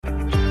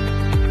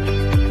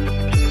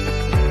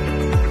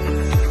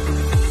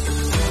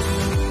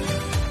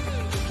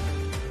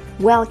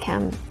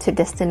Welcome to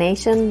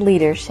Destination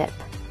Leadership,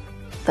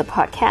 the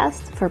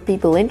podcast for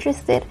people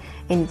interested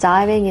in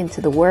diving into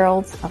the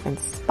worlds of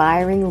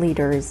inspiring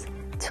leaders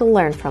to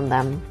learn from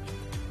them.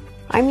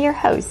 I'm your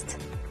host,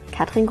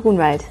 Katrin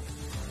Grunwald,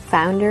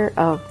 founder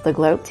of The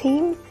Globe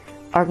Team,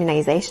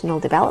 organizational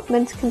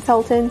development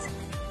consultant,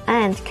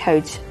 and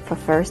coach for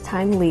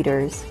first-time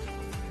leaders.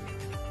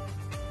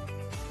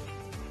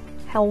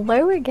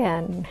 Hello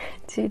again.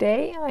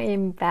 Today I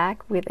am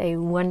back with a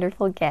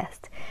wonderful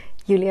guest,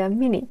 Julia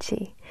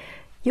Minichi.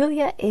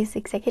 Julia is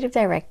Executive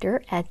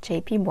Director at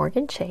JP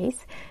Morgan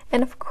Chase,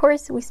 and of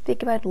course we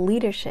speak about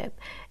leadership.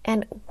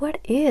 And what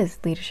is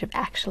leadership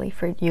actually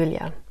for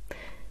Julia?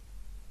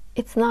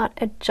 It's not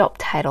a job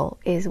title,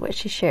 is what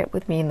she shared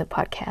with me in the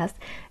podcast.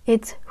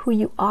 It's who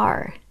you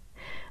are.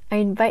 I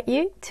invite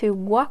you to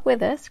walk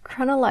with us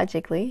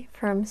chronologically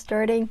from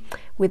starting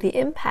with the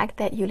impact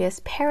that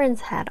Julia's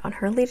parents had on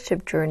her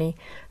leadership journey,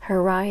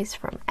 her rise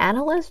from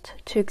analyst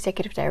to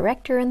executive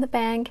director in the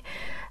bank,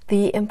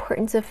 the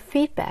importance of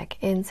feedback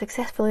in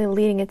successfully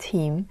leading a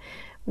team,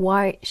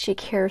 why she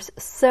cares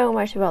so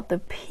much about the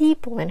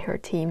people in her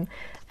team,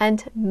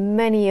 and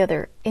many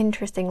other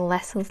interesting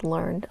lessons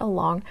learned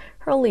along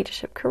her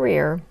leadership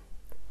career.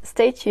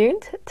 Stay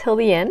tuned till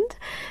the end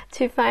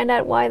to find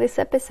out why this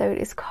episode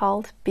is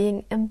called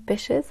Being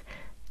Ambitious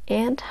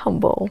and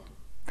Humble.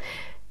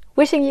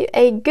 Wishing you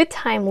a good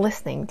time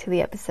listening to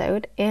the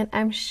episode, and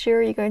I'm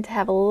sure you're going to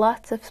have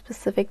lots of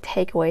specific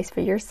takeaways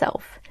for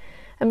yourself.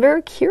 I'm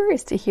very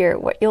curious to hear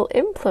what you'll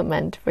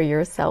implement for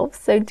yourself,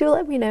 so do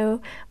let me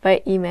know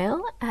by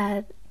email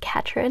at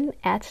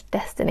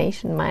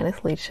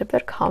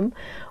katrin@destination-leadership.com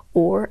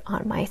or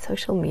on my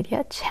social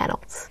media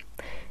channels.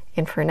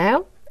 And for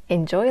now,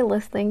 enjoy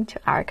listening to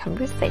our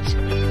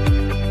conversation.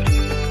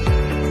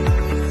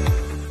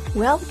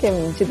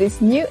 Welcome to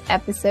this new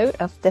episode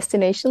of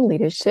Destination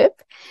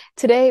Leadership.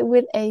 Today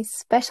with a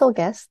special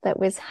guest that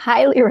was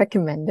highly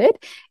recommended.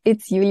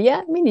 It's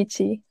Julia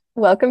Minichi.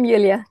 Welcome,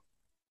 Julia.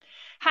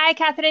 Hi,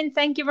 Katrin.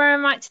 Thank you very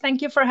much.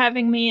 Thank you for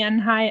having me,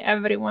 and hi,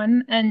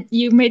 everyone. And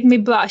you made me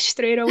blush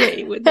straight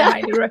away with the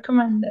highly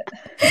recommended.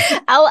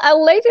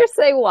 I'll later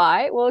say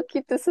why. We'll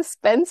keep the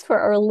suspense for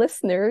our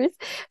listeners.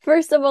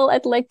 First of all,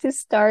 I'd like to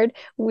start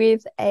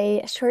with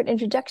a short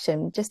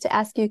introduction, just to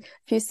ask you a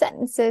few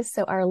sentences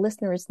so our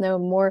listeners know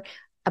more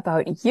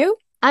about you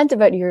and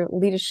about your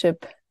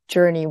leadership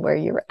journey where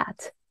you're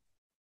at.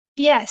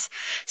 Yes.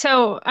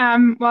 So,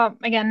 well,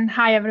 again,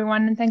 hi,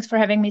 everyone, and thanks for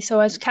having me. So,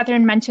 as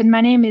Katrin mentioned,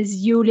 my name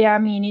is Julia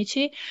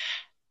Minichi.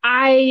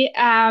 I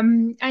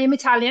am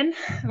Italian,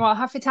 well,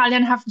 half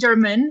Italian, half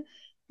German,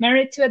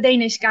 married to a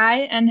Danish guy,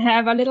 and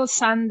have a little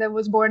son that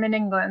was born in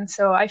England.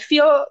 So I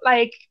feel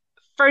like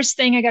first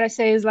thing I gotta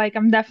say is like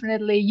I'm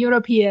definitely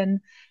European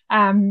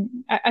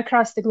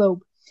across the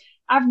globe.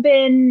 I've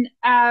been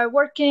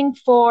working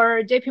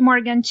for JP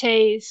Morgan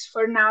Chase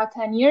for now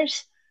 10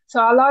 years. So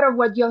a lot of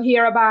what you'll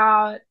hear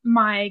about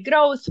my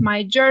growth,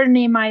 my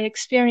journey, my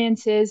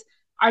experiences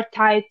are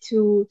tied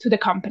to the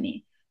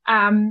company.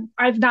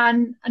 I've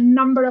done a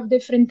number of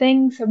different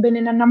things. I've been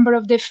in a number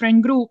of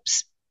different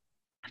groups.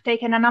 I've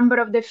taken a number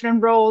of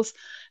different roles,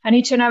 and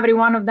each and every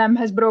one of them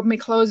has brought me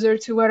closer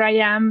to where I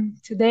am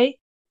today.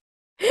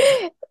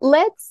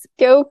 Let's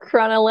go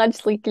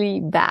chronologically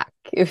back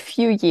a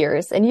few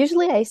years. And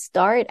usually I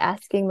start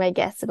asking my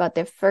guests about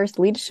their first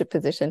leadership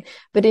position.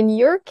 But in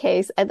your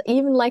case, I'd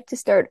even like to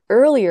start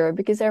earlier,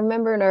 because I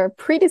remember in our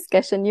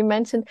pre-discussion, you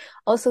mentioned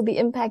also the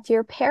impact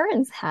your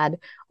parents had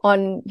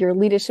on your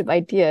leadership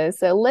ideas.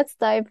 So let's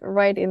dive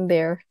right in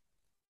there.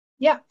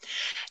 Yeah.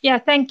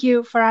 Thank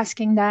you for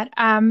asking that.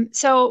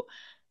 So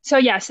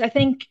yes, I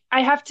think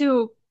I have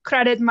to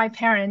credit my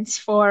parents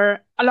for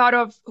a lot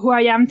of who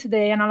I am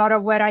today and a lot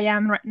of where I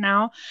am right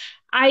now.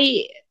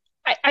 I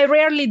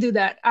rarely do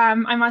that.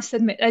 I must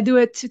admit, I do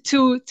it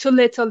too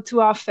little, too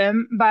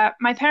often. But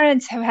my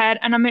parents have had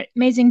an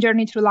amazing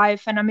journey through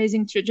life, an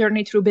amazing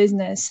journey through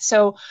business.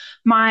 So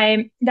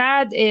my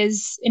dad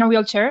is in a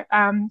wheelchair,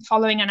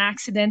 following an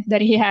accident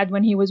that he had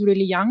when he was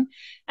really young,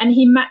 and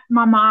he met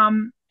my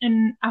mom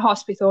in a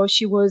hospital.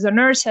 She was a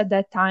nurse at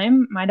that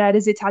time. My dad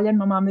is Italian,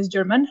 my mom is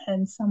German,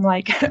 hence I'm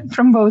like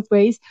from both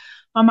ways.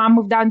 My mom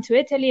moved down to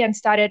Italy and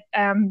started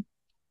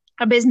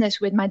a business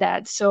with my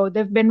dad. So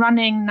they've been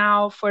running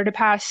now for the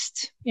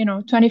past,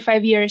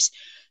 25 years,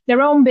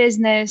 their own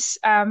business,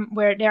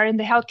 where they're in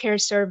the healthcare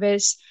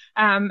service,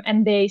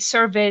 and they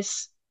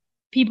service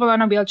people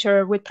on a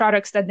wheelchair with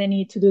products that they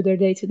need to do their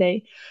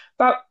day-to-day.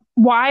 But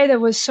why that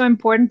was so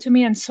important to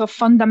me and so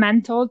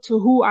fundamental to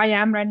who I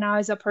am right now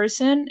as a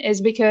person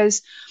is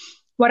because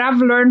what I've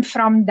learned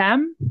from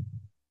them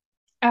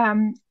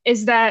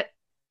is that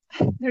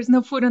there's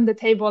no food on the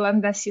table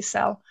unless you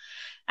sell.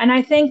 And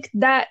I think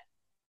that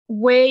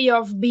way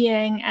of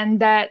being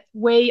and that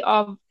way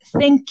of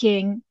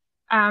thinking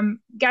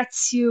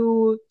gets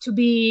you to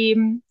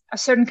be a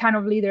certain kind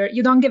of leader.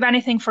 You don't give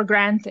anything for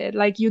granted.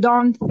 Like, you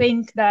don't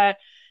think that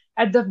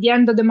at the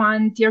end of the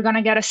month you're going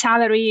to get a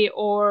salary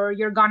or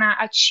you're going to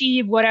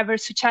achieve whatever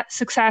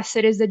success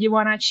it is that you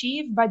want to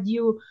achieve, but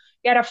you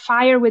get a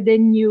fire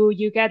within you.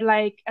 You get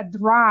like a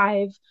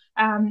drive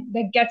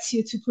that gets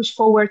you to push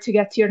forward to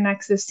get to your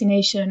next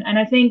destination. And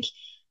I think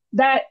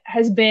that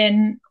has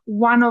been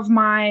one of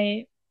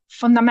my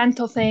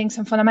fundamental things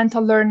and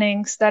fundamental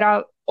learnings that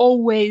I'll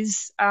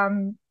always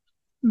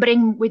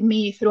bring with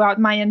me throughout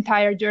my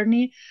entire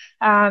journey.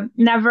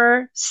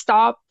 Never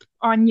stop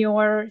on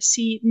your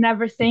seat.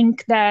 Never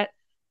think that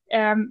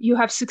you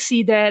have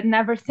succeeded.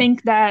 Never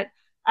think that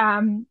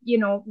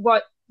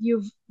what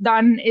you've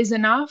done is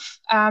enough.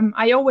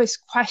 I always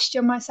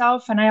question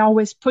myself and I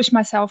always push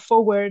myself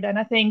forward. And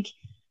I think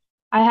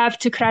I have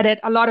to credit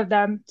a lot of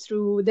them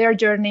through their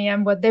journey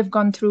and what they've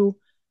gone through,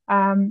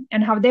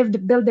 and how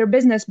they've built their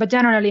business, but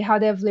generally how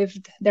they've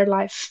lived their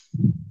life.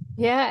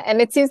 Yeah, and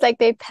it seems like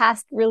they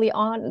passed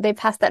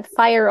that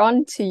fire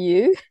on to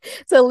you.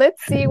 So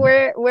let's see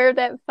where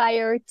that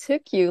fire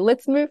took you.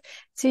 Let's move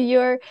to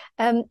your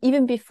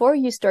even before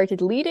you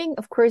started leading,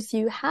 of course,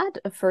 you had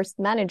a first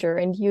manager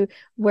and you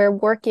were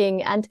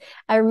working, and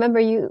I remember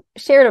you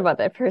shared about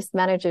that first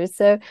manager.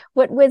 So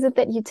what was it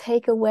that you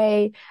take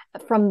away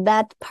from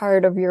that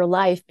part of your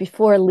life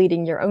before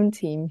leading your own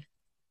team?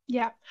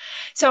 Yeah.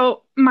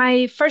 So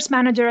my first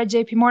manager at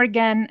JP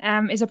Morgan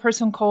is a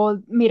person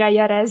called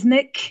Miraya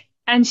Resnick,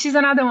 and she's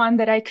another one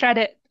that I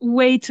credit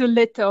way too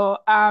little.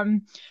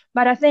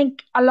 But I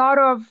think a lot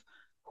of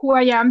who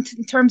I am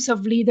in terms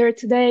of leader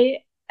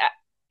today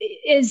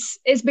is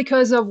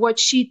because of what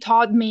she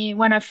taught me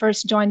when I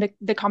first joined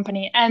the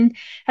company. And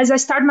as I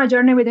start my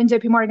journey within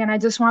JP Morgan, I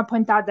just want to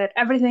point out that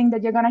everything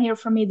that you're going to hear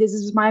from me, this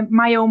is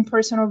my own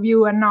personal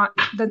view and not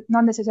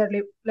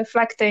necessarily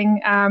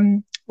reflecting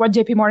what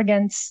JP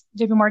Morgan's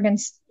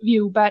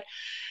view. But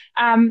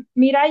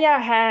Miraya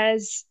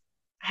has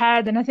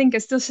had, and I think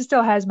she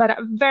still has, but a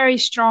very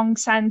strong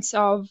sense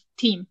of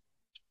team.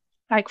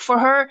 Like for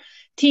her,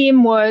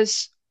 team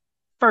was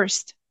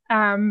first.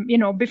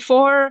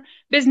 Before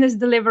business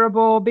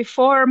deliverable,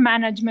 before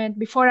management,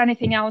 before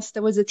anything else,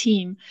 there was a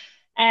team.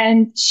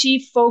 And she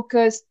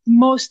focused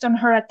most on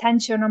her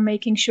attention on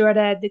making sure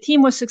that the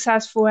team was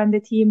successful and the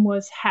team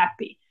was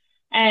happy.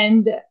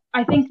 And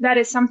I think that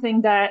is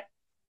something that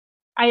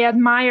I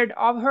admired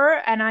of her,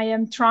 and I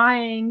am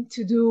trying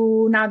to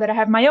do now that I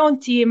have my own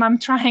team. I'm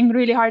trying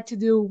really hard to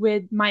do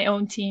with my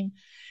own team.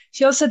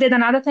 She also did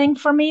another thing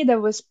for me that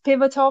was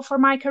pivotal for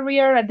my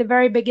career at the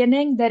very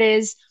beginning. That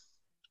is,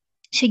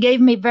 she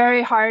gave me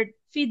very hard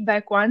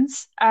feedback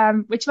once,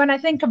 which when I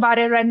think about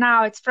it right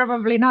now, it's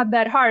probably not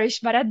that harsh,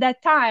 but at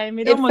that time,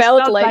 it It almost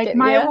felt felt like like it,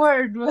 my yeah.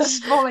 world was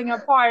falling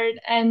apart.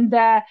 And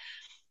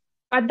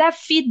but that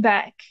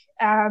feedback,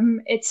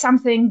 it's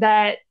something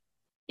that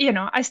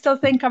I still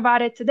think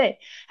about it today.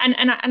 And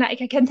I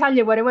can tell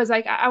you what it was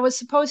like. I was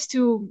supposed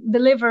to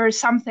deliver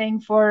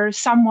something for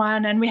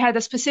someone, and we had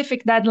a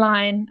specific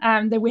deadline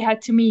that we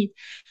had to meet.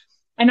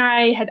 And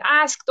I had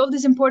asked all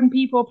these important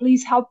people,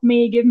 please help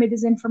me, give me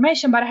this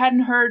information, but I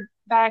hadn't heard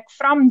back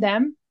from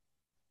them.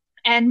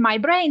 And my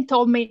brain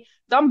told me,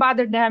 don't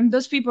bother them.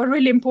 Those people are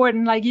really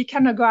important. Like, you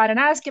cannot go out and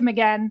ask him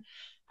again.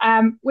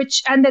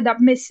 Which ended up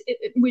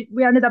we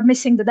ended up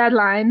missing the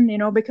deadline,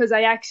 because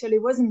I actually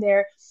wasn't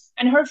there.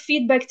 And her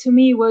feedback to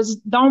me was,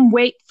 don't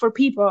wait for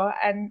people.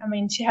 And I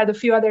mean, she had a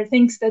few other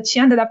things that she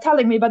ended up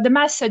telling me, but the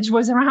message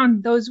was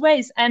around those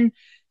ways. And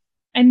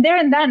there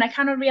and then I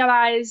kind of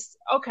realized,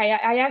 okay,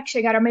 I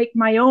actually got to make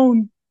my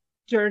own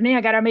journey.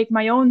 I got to make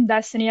my own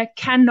destiny. I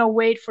cannot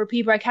wait for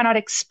people. I cannot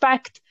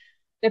expect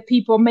that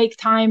people make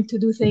time to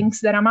do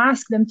things that I'm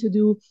asking them to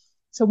do.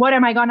 So what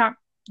am I going to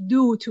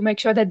do to make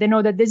sure that they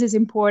know that this is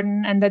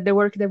important and that the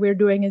work that we're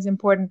doing is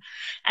important?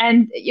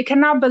 And you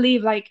cannot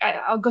believe, like,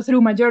 I'll go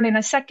through my journey in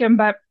a second,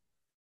 but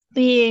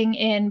being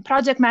in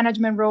project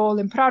management role,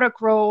 in product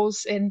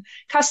roles, in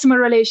customer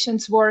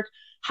relations work,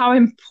 how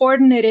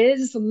important it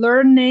is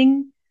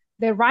learning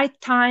the right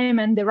time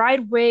and the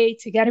right way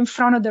to get in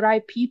front of the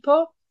right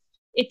people.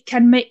 It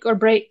can make or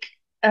break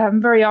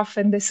very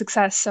often the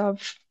success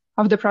of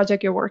the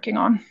project you're working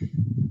on.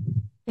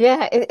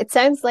 Yeah, it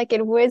sounds like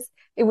it was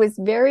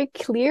very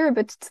clear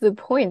but to the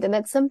point. And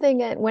that's something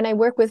that when I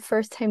work with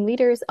first-time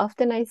leaders,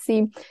 often I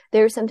see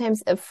they're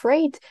sometimes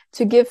afraid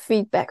to give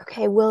feedback.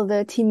 Okay, will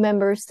the team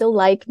members still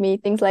like me?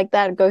 Things like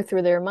that go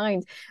through their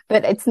mind.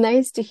 But it's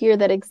nice to hear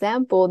that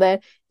example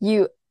that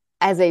you,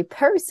 as a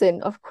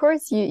person, of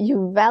course,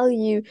 you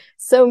value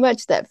so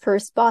much that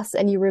first boss,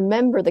 and you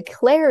remember the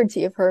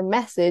clarity of her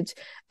message,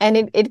 and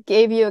it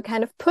gave you a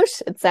kind of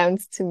push, it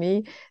sounds to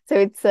me. So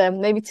it's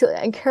maybe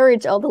to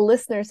encourage all the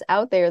listeners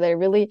out there that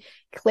really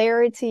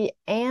clarity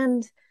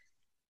and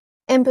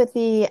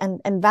empathy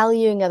and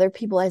valuing other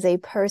people as a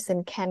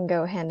person can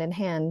go hand in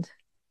hand.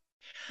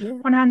 Yeah.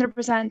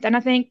 100%. And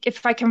I think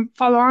if I can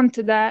follow on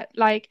to that,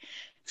 like,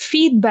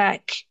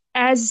 feedback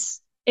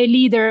as a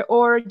leader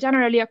or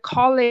generally a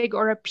colleague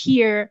or a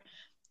peer,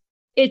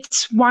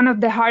 it's one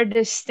of the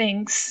hardest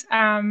things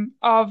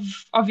of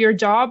your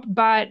job,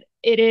 but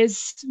it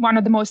is one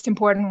of the most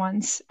important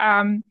ones.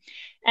 And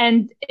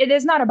it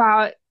is not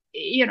about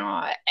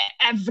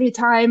every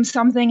time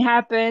something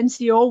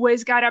happens, you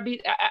always gotta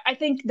be. I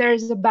think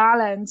there's a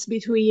balance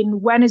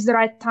between when is the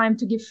right time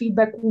to give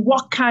feedback,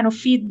 what kind of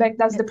feedback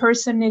does the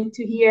person need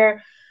to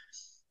hear.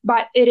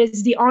 But it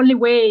is the only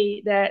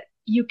way that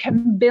you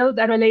can build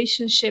a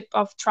relationship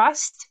of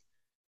trust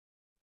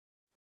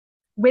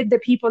with the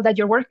people that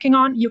you're working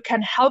on. You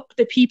can help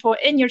the people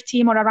in your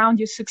team or around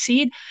you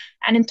succeed,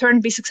 and in turn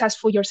be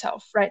successful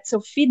yourself, right? So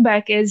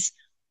feedback is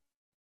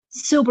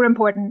super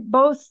important,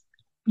 both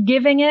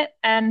giving it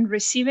and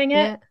receiving it.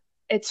 Yeah.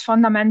 It's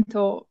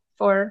fundamental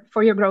for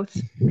your growth.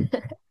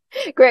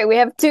 Great. We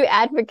have two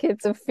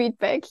advocates of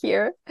feedback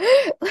here.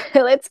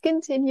 Let's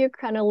continue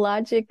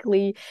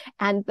chronologically.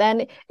 And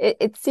then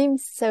it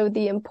seems so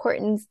the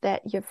importance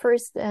that your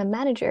first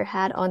manager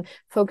had on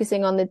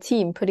focusing on the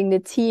team, putting the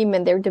team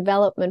and their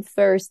development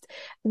first.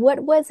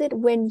 What was it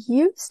when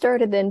you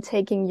started then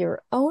taking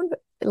your own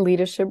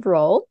leadership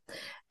role?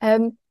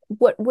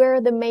 What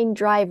were the main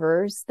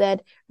drivers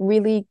that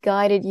really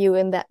guided you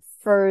in that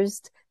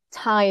first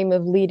time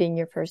of leading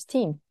your first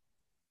team?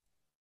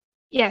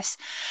 Yes.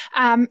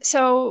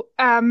 So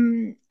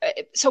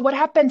what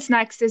happens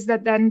next is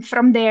that then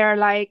from there,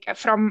 like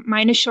from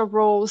my initial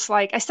roles,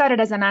 like I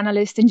started as an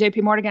analyst in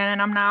JP Morgan, and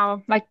I'm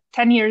now like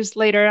 10 years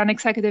later an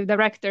executive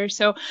director.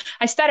 So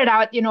I started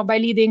out, by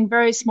leading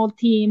very small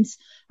teams.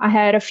 I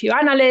had a few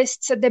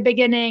analysts at the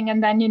beginning,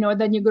 and then,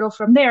 then you grow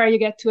from there, you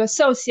get to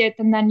associate,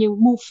 and then you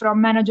move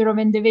from manager of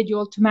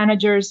individual to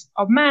managers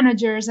of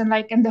managers, and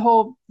the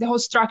whole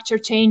structure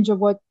change of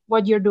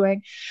what you're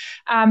doing.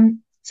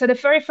 So the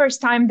very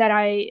first time that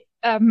I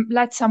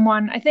led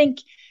someone, I think,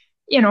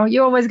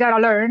 you always got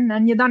to learn,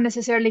 and you don't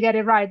necessarily get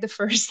it right the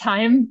first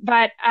time.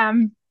 But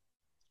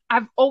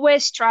I've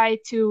always tried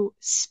to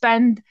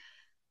spend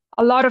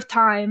a lot of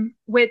time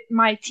with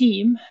my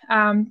team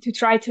to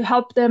try to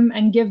help them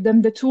and give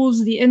them the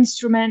tools, the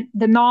instrument,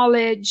 the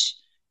knowledge,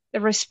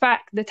 the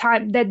respect, the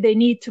time that they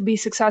need to be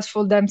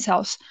successful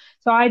themselves.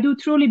 So I do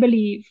truly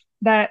believe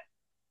that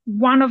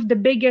one of the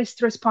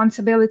biggest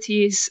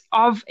responsibilities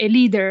of a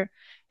leader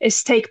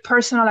is take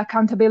personal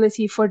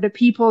accountability for the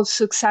people's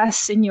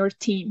success in your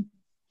team.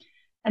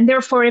 And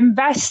therefore,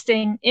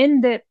 investing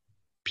in the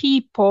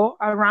people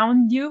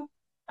around you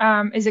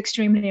is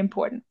extremely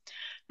important.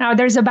 Now,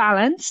 there's a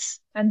balance,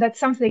 and that's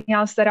something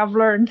else that I've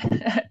learned,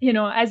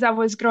 as I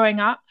was growing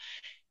up.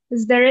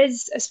 Is there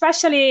is,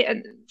 especially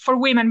for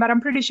women, but I'm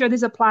pretty sure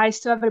this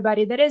applies to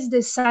everybody, there is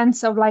this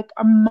sense of like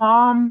a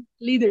mom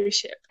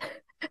leadership.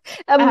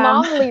 A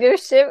mom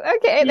leadership?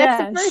 Okay,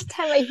 that's yes. The first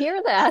time I hear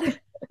that.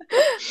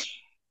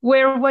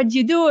 Where what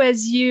you do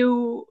is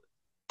you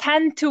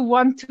tend to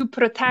want to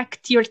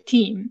protect your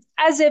team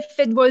as if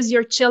it was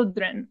your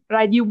children,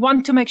 right? You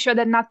want to make sure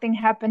that nothing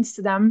happens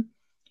to them.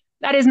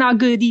 That is not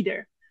good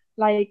either.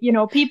 Like,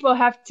 people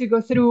have to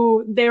go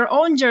through their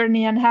own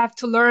journey and have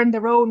to learn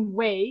their own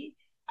way.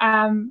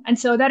 And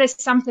so that is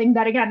something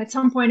that, again, at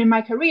some point in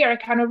my career, I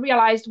kind of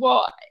realized,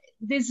 well,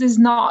 this is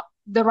not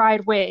the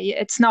right way.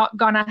 It's not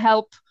going to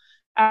help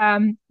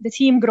the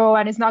team grow,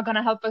 and it's not going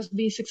to help us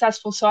be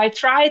successful. So I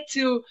tried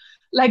to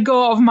let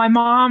go of my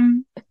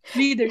mom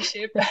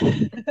leadership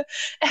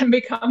and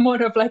become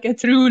more of like a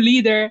true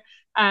leader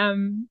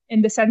in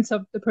the sense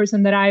of the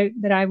person that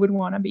I would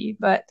want to be.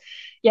 But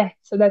yeah,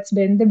 so that's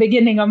been the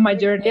beginning of my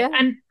journey. Yeah.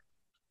 And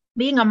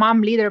being a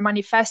mom leader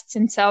manifests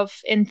itself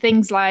in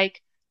things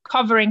like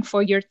covering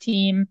for your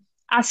team,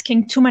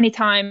 asking too many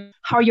times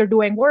how you're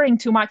doing, worrying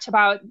too much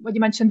about what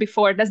you mentioned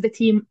before. Does the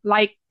team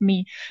like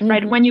me? Mm-hmm.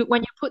 Right? When you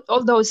put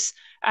all those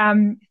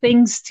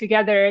things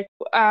together,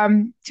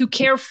 too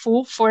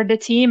careful for the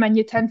team, and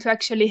you tend to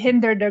actually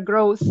hinder their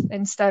growth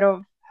instead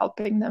of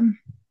helping them.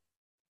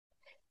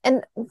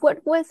 And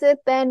what was it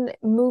then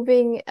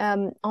moving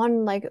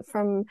on, like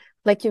from,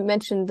 like you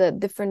mentioned, the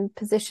different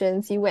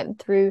positions you went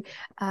through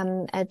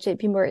at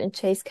JP Morgan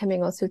Chase,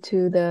 coming also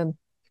to the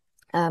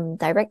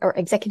direct or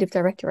executive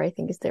director, I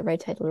think is the right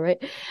title,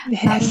 right?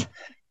 Yes.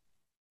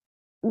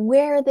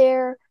 Were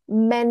there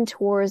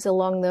mentors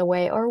along the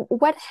way, or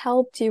what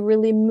helped you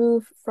really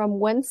move from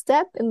one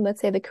step in,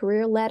 let's say, the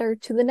career ladder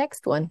to the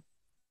next one?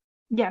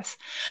 Yes.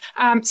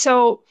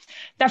 So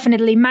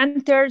definitely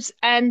mentors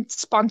and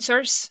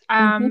sponsors,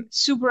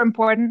 super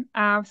important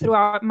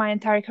throughout my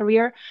entire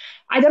career.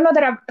 I don't know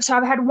that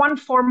I've had one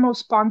formal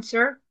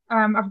sponsor.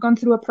 I've gone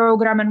through a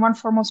program and one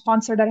formal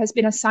sponsor that has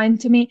been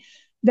assigned to me.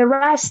 The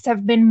rest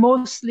have been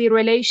mostly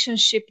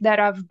relationship that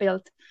I've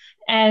built.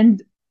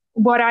 And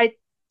what I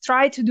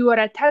tend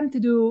to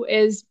do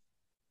is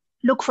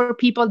look for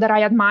people that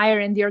I admire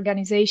in the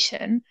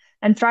organization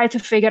and try to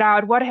figure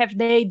out what have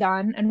they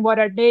done and what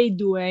are they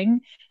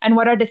doing and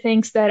what are the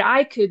things that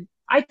I could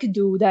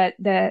do that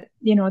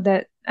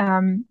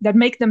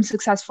make them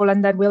successful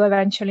and that will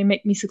eventually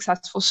make me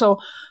successful. So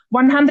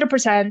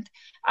 100%,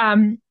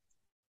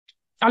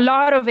 a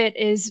lot of it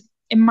is,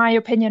 in my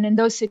opinion, in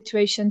those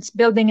situations,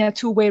 building a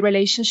two-way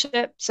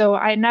relationship. So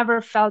I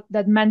never felt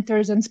that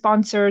mentors and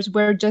sponsors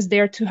were just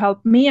there to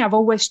help me. I've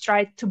always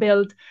tried to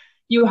build,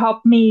 you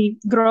help me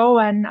grow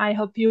and I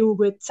help you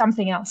with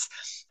something else.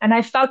 And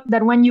I felt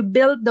that when you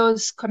build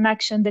those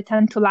connections, they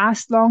tend to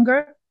last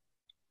longer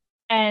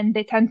and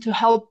they tend to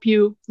help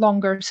you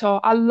longer. So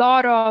a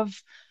lot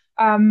of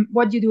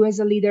what you do as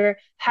a leader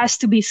has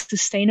to be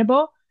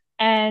sustainable.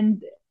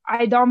 And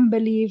I don't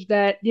believe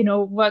that,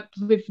 what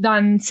we've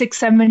done 6,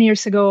 7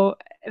 years ago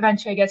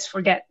eventually gets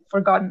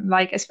forgotten.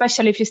 Like,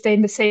 especially if you stay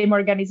in the same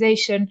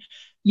organization,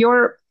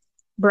 your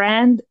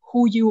brand,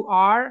 who you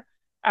are,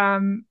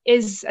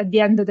 is at the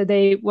end of the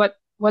day what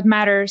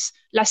matters,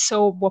 less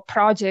so what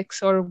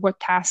projects or what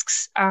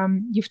tasks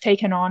you've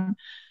taken on.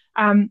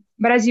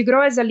 But as you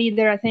grow as a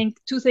leader, I think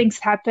two things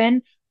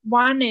happen.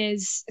 One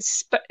is,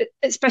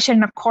 especially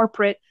in a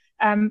corporate,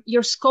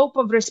 your scope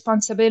of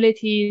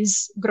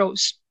responsibilities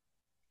grows.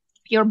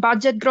 Your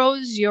budget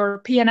grows, your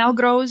P&L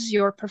grows,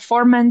 your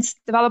performance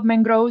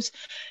development grows,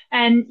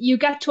 and you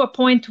get to a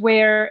point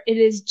where it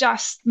is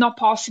just not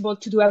possible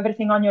to do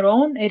everything on your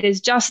own. It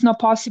is just not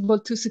possible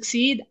to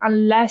succeed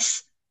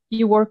unless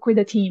you work with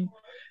a team.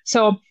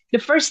 So the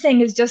first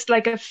thing is just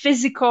like a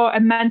physical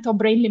and mental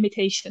brain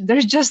limitation.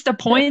 There's just a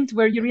point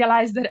where you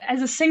realize that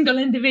as a single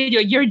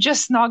individual, you're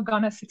just not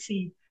going to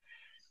succeed.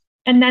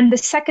 And then the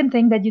second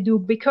thing that you do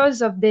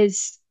because of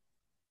this,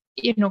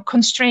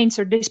 constraints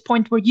or this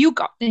point where you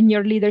got in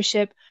your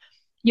leadership,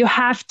 you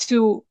have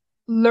to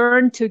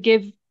learn to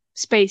give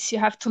space. You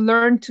have to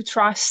learn to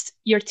trust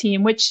your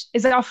team, which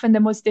is often the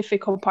most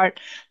difficult part.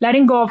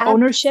 Letting go of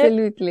ownership.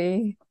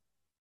 Absolutely.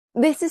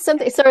 This is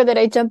something, sorry that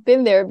I jump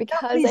in there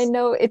because I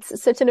know it's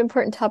such an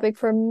important topic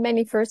for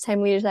many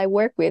first-time leaders I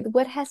work with.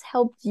 What has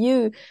helped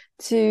you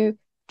to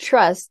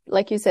trust,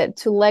 like you said,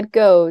 to let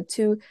go,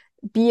 to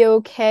be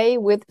okay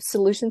with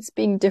solutions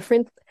being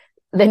different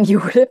than you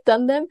would have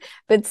done them,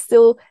 but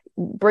still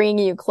bringing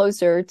you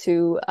closer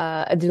to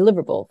a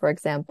deliverable, for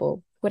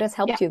example? What has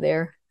helped you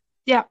there?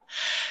 Yeah.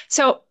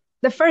 So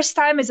the first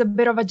time is a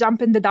bit of a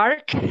jump in the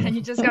dark, and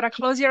you just got to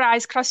close your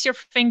eyes, cross your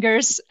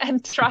fingers,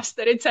 and trust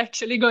that it's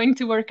actually going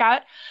to work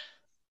out.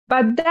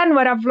 But then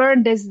what I've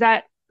learned is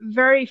that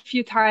very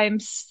few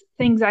times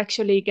things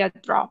actually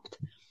get dropped.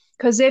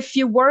 Because if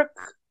you work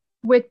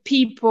with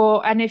people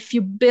and if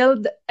you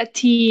build a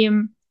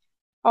team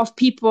of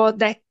people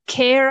that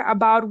care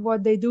about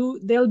what they do,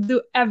 they'll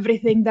do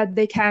everything that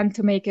they can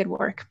to make it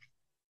work.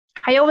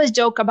 I always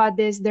joke about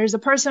this. There's a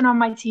person on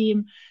my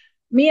team,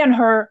 me and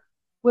her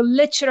will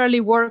literally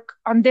work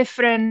on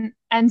different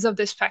ends of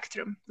the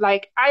spectrum.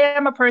 Like, I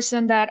am a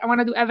person that I want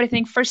to do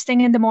everything first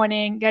thing in the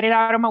morning, get it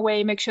out of my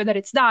way, make sure that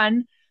it's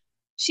done.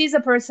 She's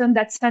a person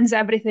that sends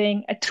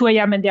everything at 2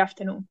 a.m. in the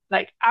afternoon,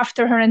 like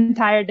after her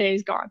entire day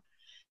is gone.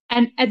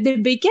 And at the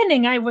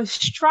beginning, I was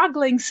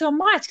struggling so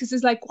much because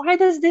it's like, why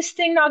does this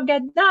thing not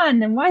get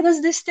done? And why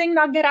does this thing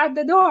not get out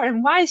the door?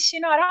 And why is she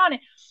not on it?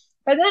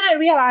 But then I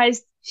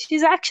realized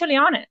she's actually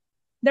on it.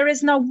 There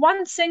is not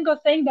one single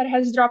thing that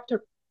has dropped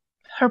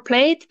her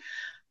plate,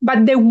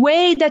 but the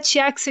way that she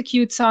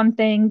executes on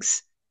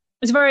things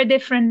is very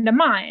different than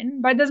mine.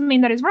 But it doesn't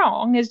mean that it's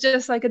wrong. It's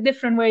just like a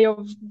different way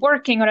of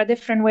working or a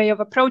different way of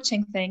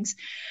approaching things.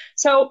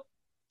 So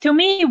to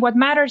me, what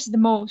matters the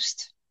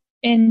most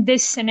in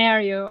this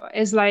scenario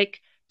is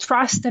like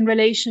trust and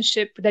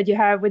relationship that you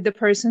have with the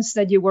persons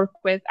that you work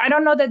with. I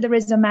don't know that there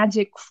is a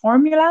magic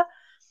formula,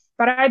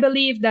 but I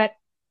believe that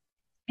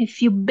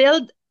if you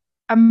build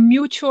a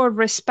mutual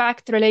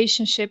respect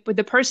relationship with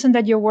the person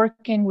that you're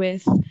working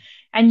with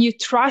and you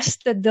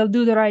trust that they'll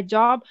do the right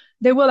job,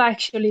 they will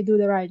actually do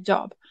the right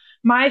job.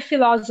 My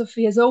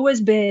philosophy has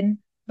always been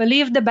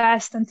believe the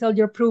best until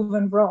you're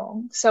proven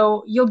wrong.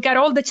 So you'll get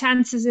all the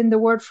chances in the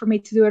world for me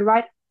to do it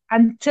right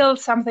until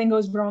something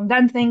goes wrong.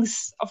 Then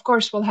things, of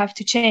course, will have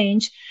to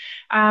change.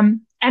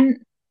 And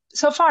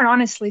so far,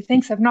 honestly,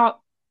 things have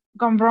not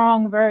gone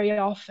wrong very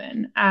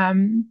often.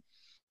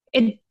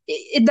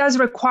 It does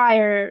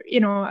require,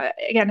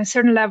 again, a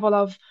certain level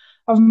of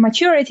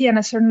maturity and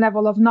a certain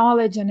level of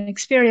knowledge and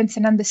experience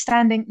and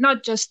understanding,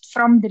 not just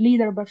from the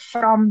leader, but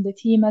from the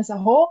team as a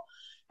whole.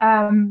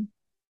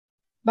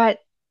 But,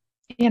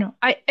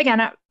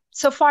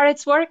 so far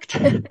it's worked.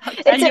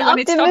 It's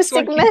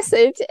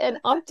an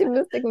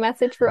optimistic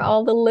message for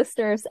all the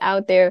listeners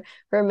out there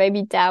who are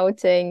maybe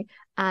doubting,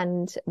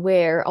 and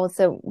where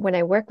also when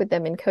I work with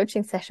them in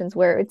coaching sessions,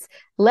 where it's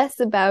less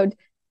about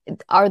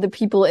are the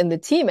people in the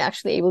team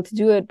actually able to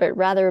do it, but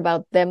rather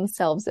about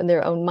themselves and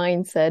their own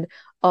mindset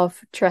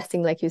of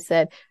trusting, like you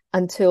said,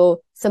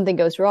 until something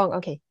goes wrong.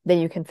 Okay, then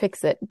you can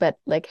fix it. But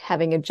like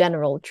having a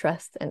general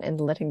trust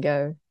and letting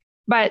go.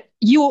 But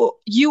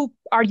you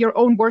are your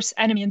own worst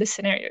enemy in this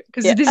scenario,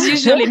 because it is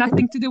usually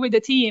nothing to do with the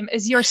team.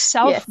 Is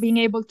yourself being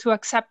able to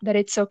accept that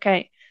it's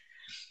okay.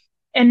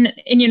 And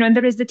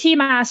there is the team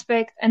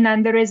aspect, and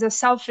then there is a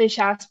selfish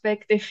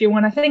aspect, if you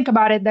want to think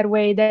about it that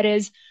way. That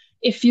is,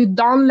 if you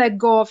don't let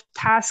go of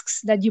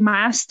tasks that you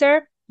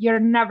master, you're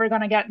never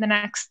going to get the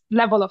next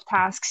level of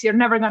tasks. You're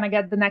never going to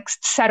get the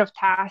next set of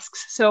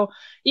tasks. So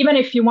even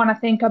if you want to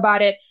think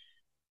about it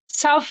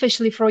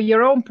selfishly for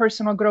your own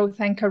personal growth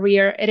and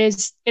career, it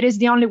is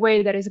the only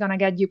way that is going to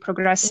get you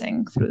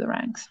progressing through the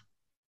ranks.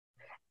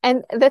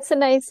 And that's a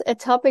nice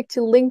topic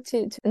to link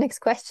to the next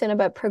question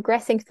about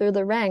progressing through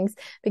the ranks,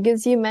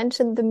 because you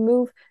mentioned the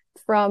move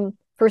from,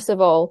 first of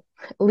all,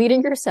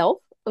 leading yourself,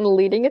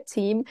 leading a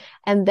team,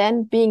 and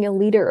then being a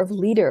leader of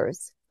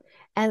leaders.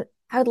 And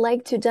I'd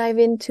like to dive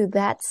into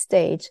that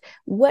stage.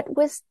 What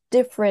was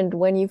different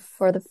when you,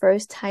 for the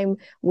first time,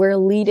 were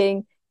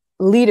leading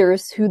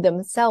leaders who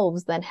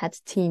themselves then had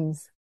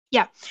teams?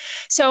 Yeah.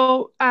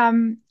 So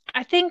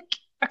I think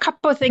a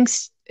couple of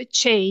things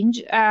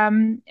change.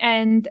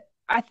 And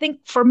I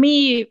think for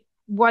me,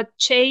 what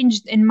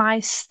changed in my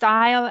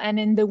style and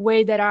in the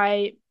way that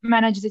I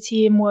manage the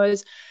team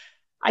was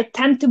I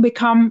tend to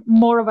become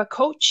more of a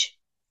coach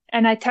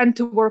and I tend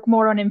to work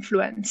more on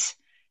influence.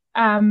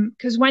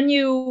 Because when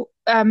you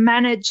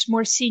manage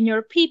more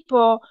senior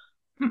people,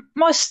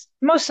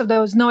 most of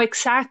those know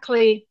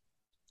exactly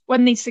what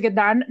needs to get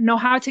done, know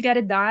how to get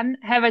it done,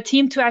 have a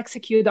team to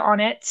execute on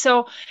it.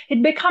 So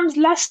it becomes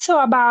less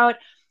so about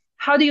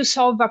how do you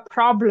solve a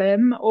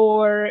problem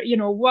or,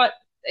 what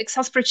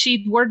Excel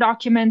spreadsheet, Word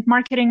document,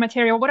 marketing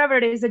material, whatever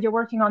it is that you're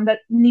working on that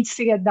needs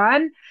to get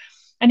done.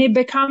 And it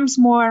becomes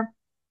more,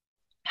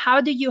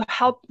 how do you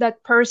help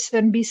that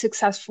person be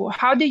successful?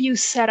 How do you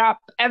set up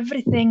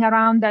everything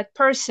around that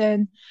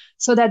person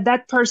so that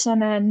that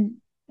person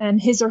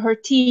and his or her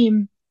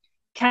team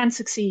can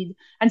succeed?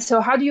 And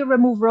so how do you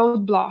remove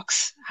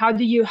roadblocks? How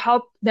do you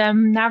help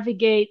them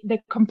navigate the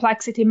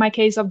complexity, in my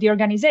case, of the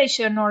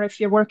organization? Or if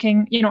you're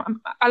working,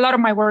 a lot of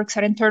my works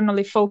are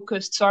internally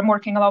focused. So I'm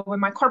working a lot with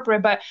my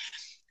corporate, but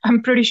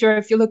I'm pretty sure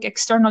if you look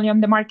externally on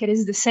the market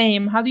is the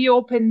same. How do you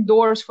open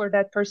doors for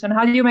that person?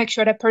 How do you make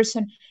sure that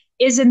person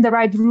is in the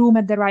right room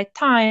at the right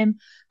time?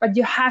 But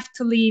you have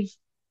to leave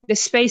the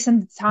space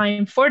and the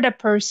time for that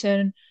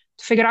person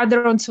to figure out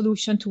their own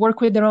solution, to work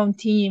with their own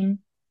team,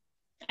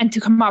 and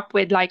to come up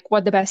with like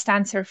what the best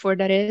answer for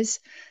that is.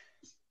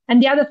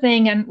 And the other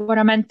thing, and what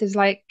I meant is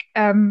like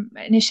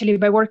initially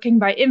by working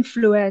by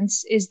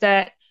influence, is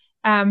that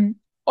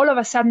all of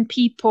a sudden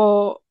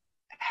people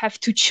have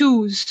to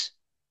choose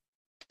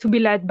to be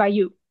led by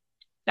you.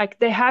 Like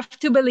they have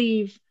to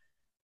believe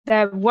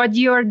that what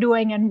you're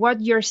doing and what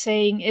you're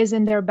saying is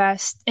in their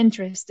best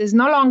interest. It's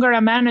no longer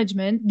a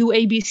management, do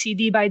A, B, C,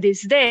 D by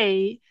this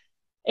day.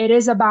 It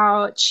is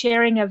about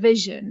sharing a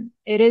vision.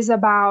 It is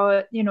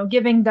about,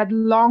 giving that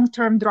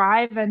long-term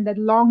drive and that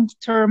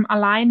long-term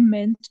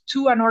alignment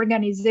to an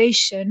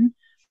organization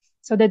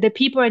so that the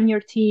people in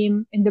your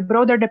team, in the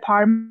broader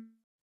department,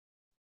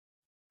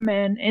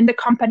 in the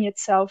company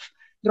itself,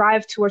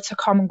 drive towards a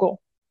common goal.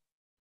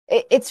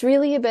 It's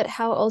really about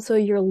how also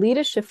your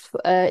leadership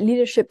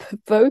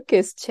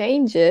focus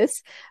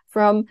changes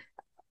from,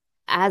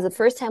 as a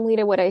first-time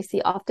leader, what I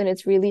see often,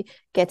 it's really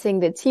getting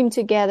the team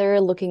together,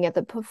 looking at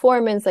the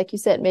performance, like you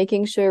said,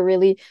 making sure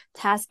really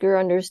tasks are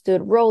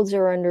understood, roles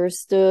are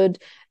understood,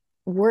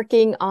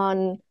 working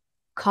on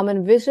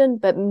common vision,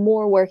 but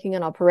more working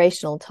on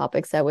operational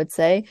topics, I would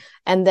say.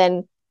 And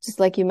then, just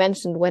like you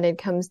mentioned, when it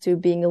comes to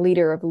being a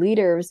leader of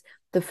leaders,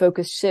 the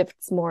focus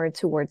shifts more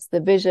towards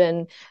the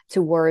vision,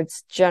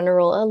 towards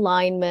general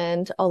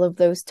alignment, all of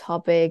those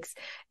topics,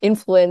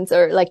 influence,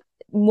 or like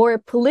more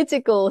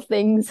political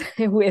things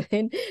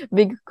within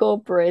big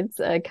corporates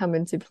come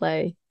into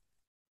play.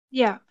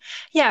 Yeah.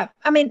 Yeah.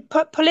 I mean,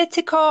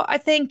 political, I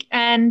think,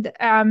 and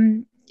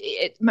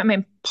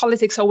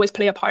politics always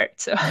play a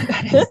part. So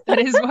that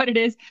is what it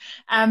is.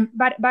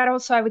 But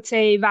also I would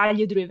say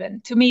value driven.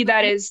 To me,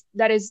 that is,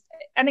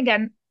 and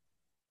again,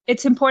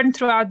 it's important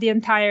throughout the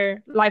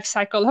entire life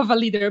cycle of a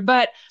leader.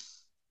 But,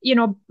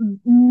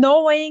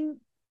 knowing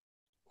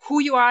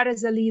who you are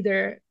as a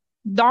leader,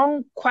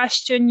 don't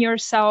question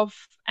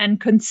yourself and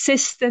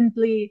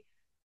consistently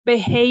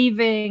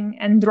behaving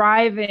and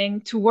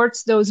driving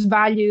towards those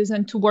values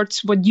and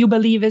towards what you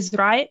believe is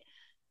right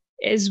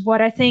is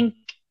what I think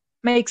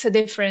makes a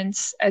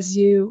difference as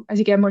you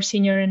get more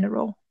senior in the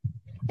role.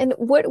 And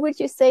what would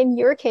you say in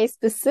your case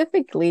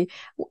specifically?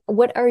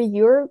 What are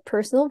your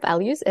personal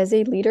values as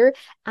a leader,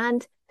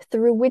 and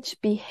through which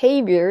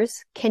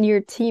behaviors can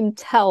your team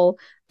tell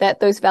that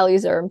those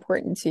values are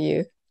important to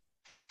you?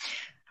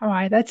 All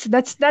right, that's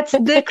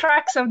the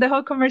crux of the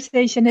whole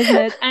conversation, isn't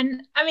it?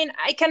 And I mean,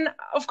 I can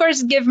of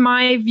course give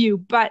my view,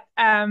 but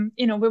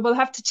we will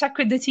have to check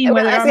with the team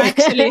whether I'm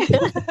actually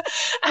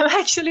I'm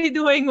actually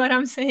doing what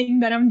I'm saying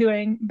that I'm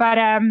doing. But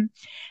I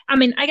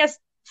mean, I guess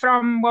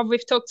from what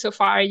we've talked so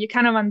far, you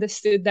kind of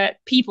understood that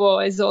people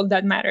is all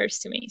that matters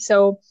to me.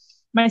 So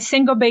my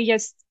single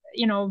biggest,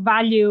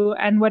 value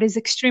and what is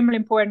extremely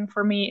important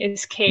for me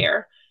is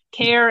care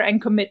and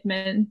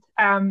commitment.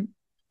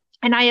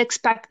 And I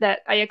expect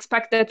that. I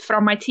expect that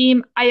from my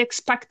team. I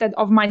expect that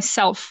of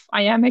myself.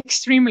 I am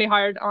extremely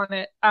hard on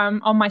it,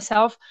 on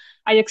myself.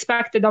 I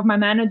expect it of my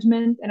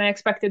management, and I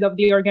expect it of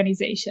the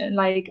organization.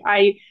 Like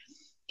I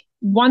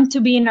want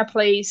to be in a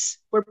place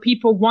where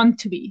people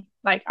want to be.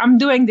 Like I'm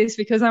doing this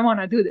because I want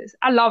to do this.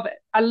 I love it.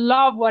 I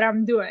love what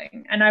I'm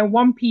doing, and I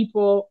want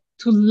people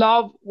to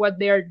love what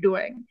they're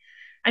doing.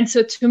 And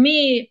so to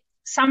me,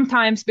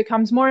 sometimes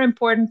becomes more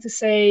important to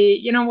say,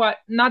 you know what,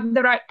 not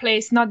the right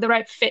place, not the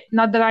right fit,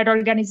 not the right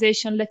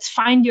organization. Let's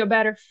find you a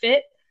better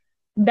fit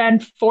than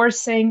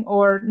forcing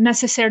or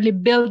necessarily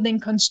building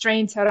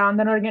constraints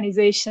around an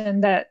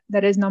organization that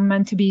is not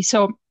meant to be.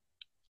 So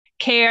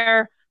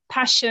care,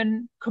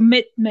 passion,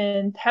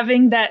 commitment,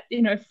 having that,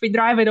 if we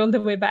drive it all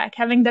the way back,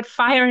 having that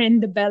fire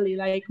in the belly,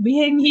 like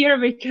being here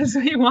because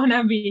we want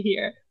to be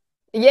here.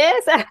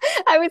 Yes,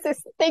 I was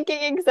just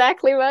thinking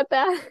exactly about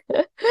that.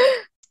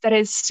 That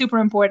is super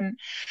important.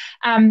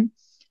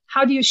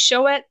 How do you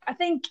show it? I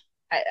think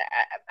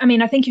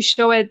you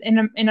show it in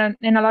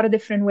a lot of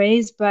different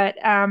ways, but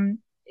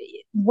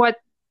what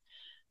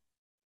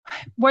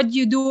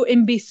you do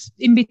in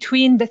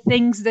between the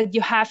things that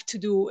you have to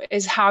do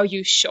is how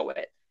you show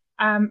it.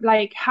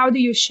 Like, how do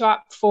you show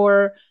up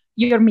for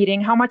your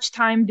meeting? How much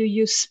time do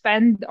you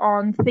spend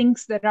on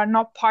things that are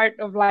not part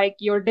of like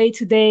your day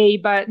to day,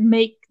 but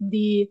make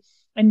the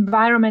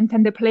environment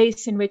and the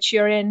place in which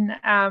you're in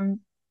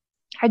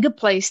a good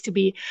place to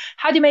be?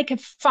 How do you make it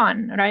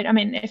fun, right? I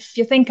mean, if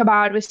you think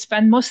about, we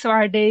spend most of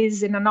our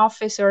days in an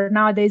office or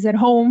nowadays at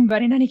home,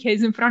 but in any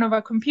case, in front of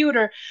a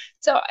computer.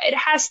 So it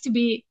has to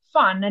be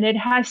fun and it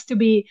has to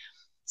be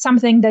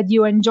something that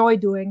you enjoy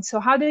doing.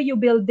 So how do you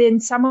build in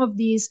some of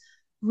these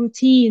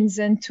routines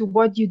into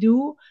what you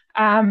do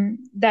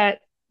that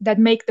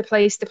make the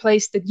place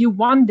that you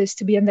want this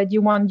to be and that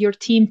you want your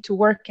team to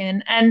work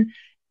in? And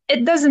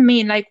it doesn't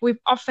mean, like we've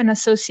often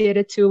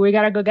associated to, we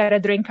got to go get a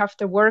drink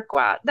after work.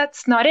 Well,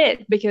 that's not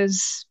it,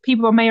 because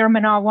people may or may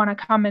not want to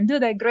come and do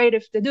that. Great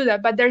if they do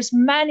that. But there's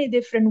many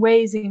different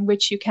ways in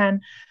which you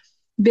can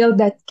build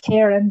that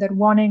care and that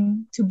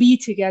wanting to be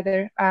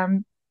together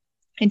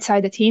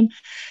inside the team.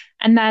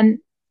 And then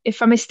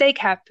if a mistake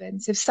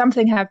happens, if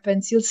something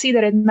happens, you'll see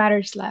that it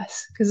matters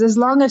less. Because as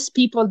long as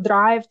people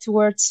drive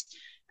towards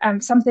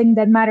something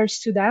that matters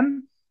to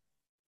them,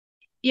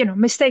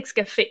 mistakes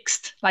get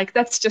fixed. Like,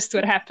 that's just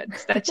what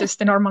happens. That's just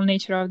the normal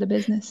nature of the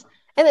business.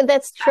 And then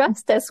that's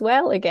trust as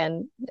well,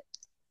 again.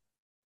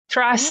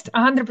 Trust,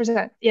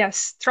 100%.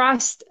 Yes,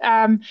 trust.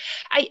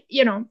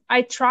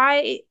 I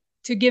try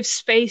to give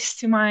space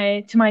to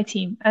my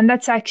team, and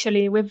that's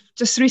actually, we've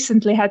just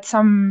recently had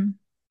some,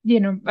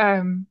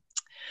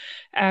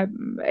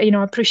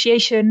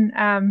 appreciation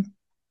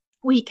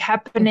week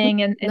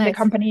happening in nice. The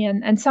company,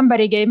 and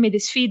somebody gave me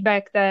this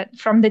feedback that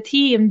from the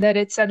team, that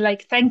it said,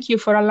 like, thank you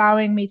for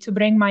allowing me to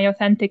bring my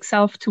authentic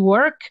self to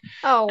work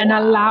and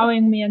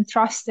allowing me and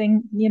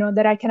trusting,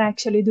 that I can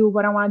actually do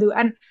what I want to do.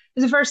 And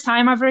it's the first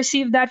time I've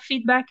received that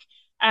feedback,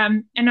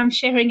 and I'm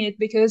sharing it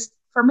because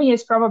for me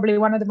it's probably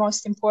one of the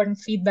most important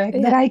feedback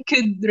that I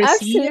could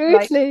receive.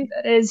 Absolutely. Like,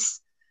 that is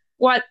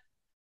what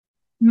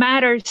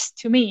matters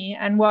to me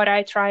and what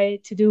I try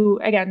to do,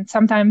 again,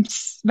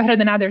 sometimes better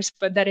than others,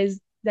 but that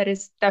is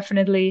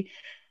definitely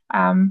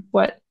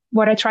what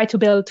I try to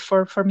build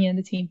for me and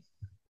the team.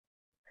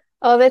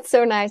 Oh, that's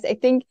so nice. I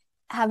think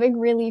having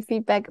really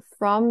feedback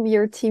from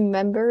your team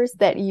members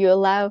that you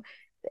allow,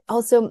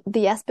 also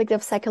the aspect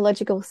of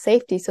psychological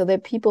safety, so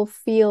that people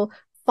feel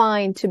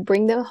fine to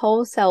bring their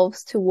whole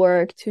selves to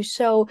work, to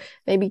show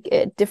maybe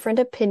different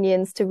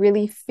opinions, to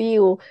really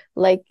feel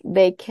like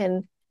they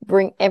can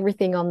bring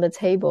everything on the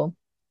table.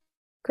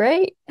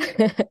 Great.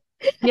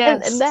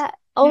 Yes. And that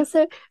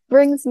also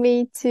brings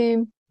me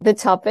to the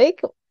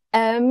topic,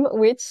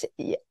 which,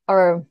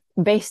 or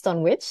based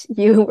on which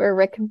you were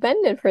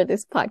recommended for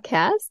this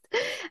podcast,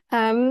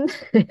 by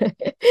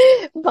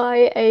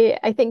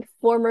I think,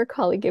 former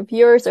colleague of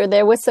yours, or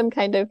there was some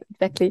kind of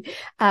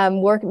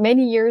work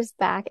many years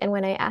back. And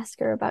when I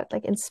asked her about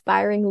like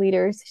inspiring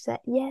leaders, she said,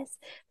 yes,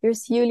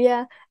 there's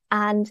Julia,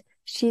 and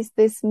she's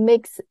this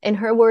mix. In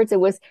her words, it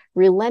was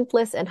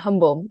relentless and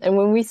humble. And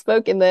when we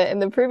spoke in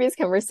the previous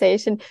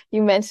conversation,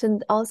 you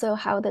mentioned also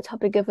how the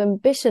topic of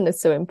ambition is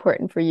so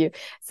important for you.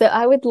 So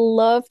I would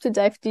love to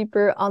dive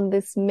deeper on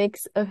this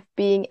mix of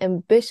being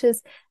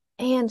ambitious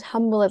and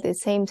humble at the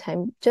same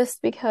time,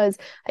 just because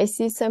I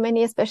see so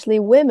many, especially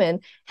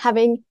women,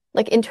 having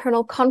like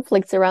internal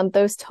conflicts around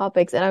those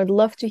topics. And I would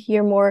love to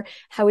hear more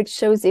how it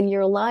shows in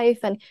your life,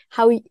 and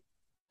how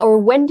or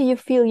when do you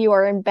feel you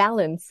are in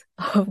balance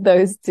of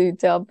those two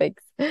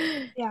topics?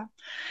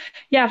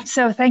 Yeah.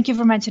 So thank you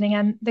for mentioning.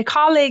 And the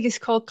colleague is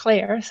called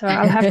Claire, so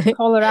I'll have to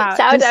call her out.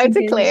 Shout out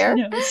to Claire.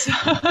 So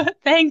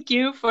thank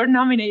you for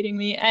nominating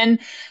me. And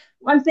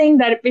one thing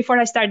that before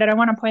I start that I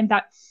want to point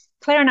out,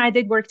 Claire and I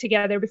did work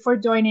together. Before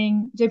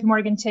joining JP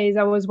Morgan Chase,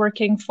 I was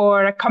working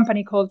for a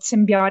company called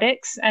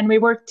Symbiotics, and we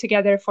worked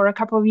together for a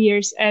couple of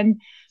years.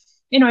 And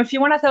if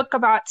you want to talk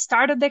about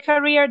start of the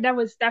career, that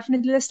was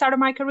definitely the start of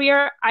my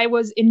career. I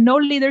was in no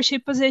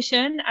leadership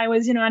position. I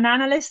was, an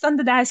analyst on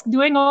the desk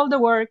doing all the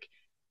work,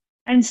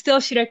 and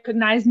still she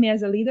recognized me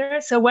as a leader.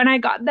 So when I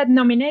got that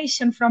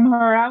nomination from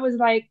her, I was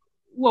like,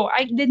 whoa,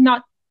 I did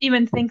not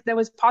even think that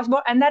was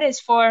possible. And that is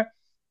for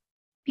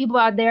people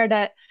out there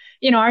that,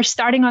 are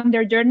starting on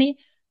their journey.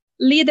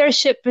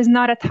 Leadership is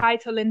not a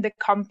title in the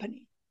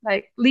company.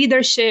 Like,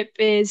 leadership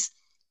is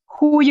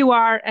who you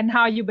are and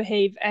how you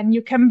behave. And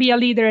you can be a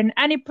leader in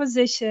any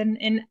position,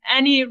 in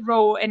any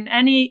role, in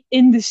any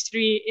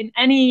industry, in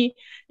any,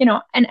 in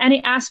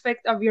any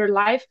aspect of your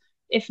life,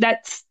 if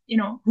that's,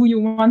 who you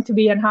want to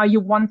be and how you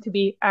want to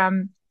be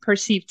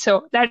perceived.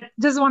 So that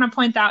just want to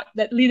point out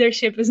that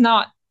leadership is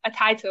not a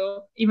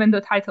title, even though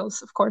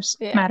titles, of course,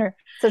 matter.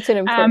 Such an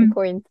important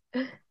point.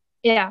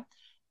 Yeah.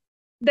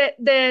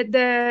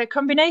 The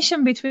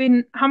combination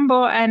between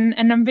humble and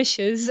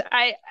ambitious,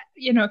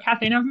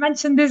 Catherine, I've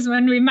mentioned this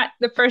when we met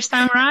the first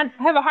time around.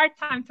 I have a hard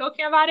time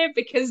talking about it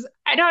because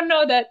I don't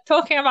know that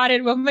talking about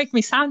it will make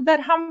me sound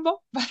that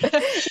humble.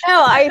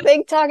 No, I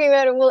think talking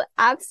about it will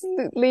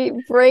absolutely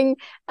bring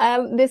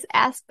this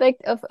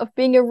aspect of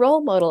being a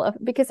role model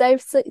because I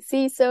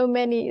see so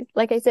many,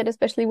 like I said,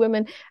 especially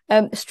women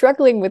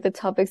struggling with the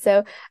topic.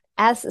 So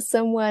as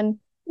someone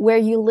where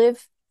you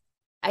live,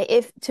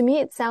 if to me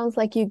it sounds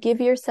like you give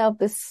yourself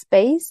the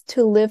space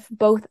to live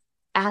both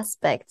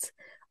aspects,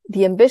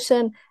 the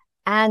ambition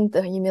and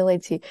the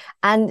humility,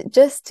 and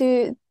just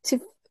to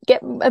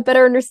get a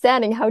better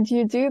understanding, how do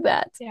you do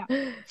that? Yeah.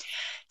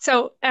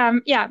 So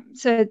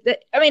the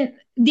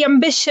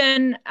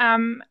ambition, I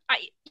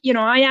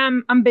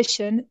am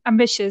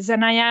ambitious,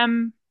 and I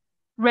am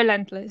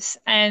relentless,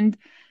 and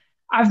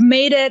I've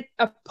made it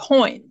a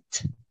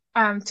point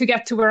to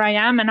get to where I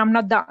am, and I'm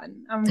not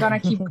done. I'm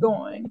gonna keep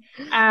going.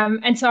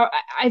 And so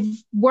I've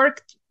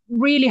worked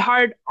really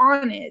hard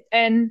on it,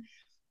 and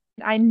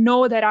I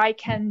know that I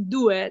can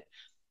do it,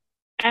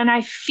 and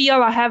I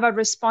feel I have a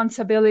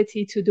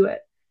responsibility to do it.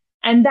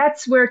 And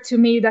that's where, to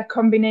me, that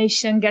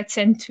combination gets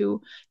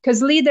into,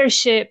 because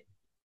leadership,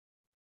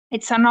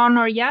 it's an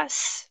honor,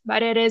 yes,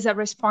 but it is a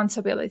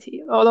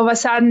responsibility. All of a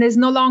sudden, it's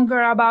no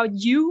longer about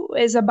you,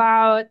 it's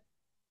about,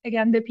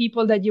 again, the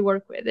people that you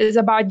work with. It's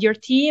about your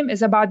team,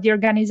 it's about the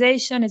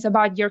organization, it's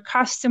about your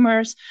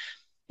customers,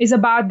 it's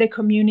about the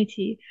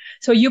community.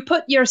 So you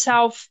put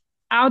yourself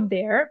out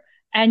there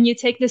and you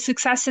take the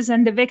successes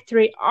and the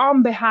victory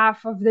on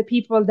behalf of the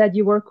people that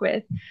you work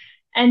with.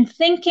 And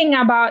thinking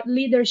about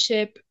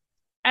leadership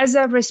as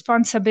a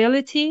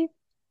responsibility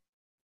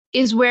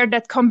is where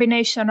that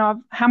combination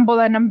of humble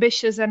and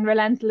ambitious and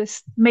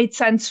relentless made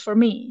sense for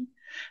me.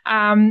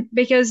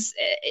 Because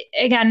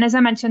again, as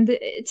I mentioned,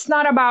 it's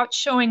not about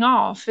showing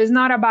off. It's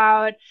not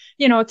about,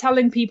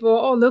 telling people,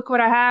 oh, look what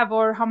I have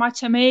or how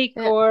much I make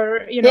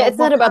or, it's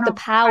not about the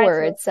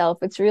power itself.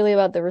 It's really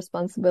about the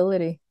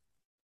responsibility.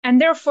 And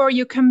therefore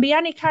you can be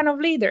any kind of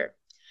leader,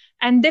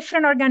 and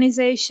different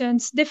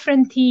organizations,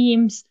 different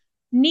teams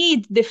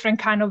need different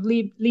kind of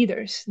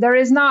leaders. There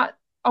is not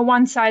a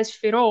one size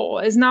fit all.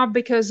 It's not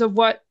because of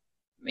what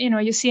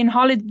you see in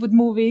Hollywood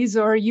movies,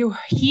 or you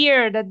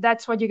hear that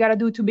that's what you got to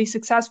do to be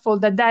successful,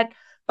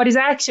 but is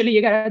actually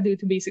you got to do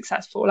to be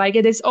successful. Like,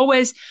 it is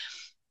always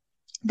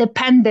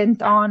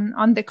dependent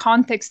on the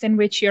context in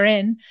which you're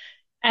in.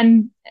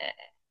 And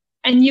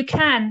you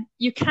can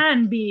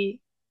be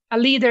a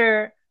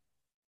leader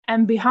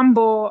and be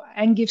humble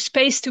and give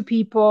space to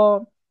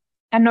people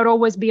and not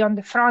always be on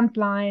the front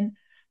line.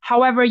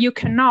 However, you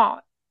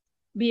cannot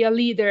be a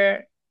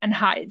leader and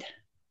hide.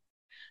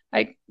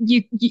 Like,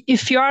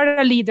 if you are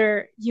a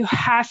leader, you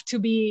have to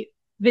be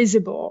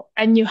visible,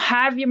 and you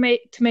have to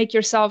make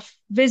yourself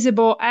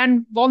visible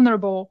and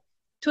vulnerable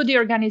to the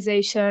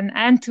organization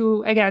and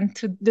to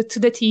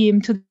the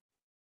team, to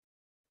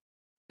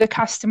the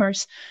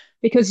customers,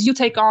 because you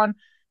take on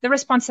the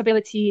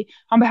responsibility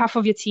on behalf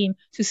of your team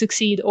to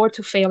succeed or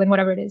to fail in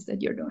whatever it is that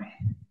you're doing.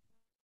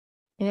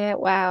 Yeah,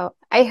 wow.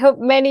 I hope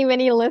many,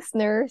 many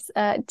listeners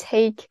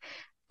take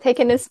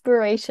an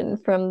inspiration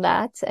from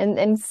that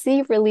and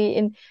see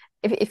really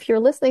if you're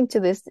listening to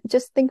this,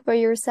 just think for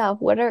yourself,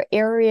 what are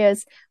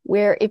areas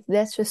where, if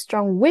there's a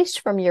strong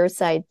wish from your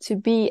side to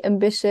be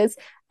ambitious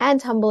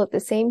and humble at the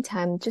same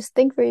time, just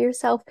think for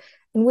yourself,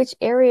 in which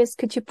areas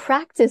could you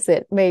practice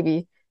it,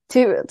 maybe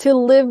to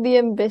live the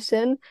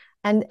ambition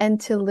and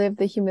to live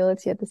the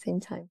humility at the same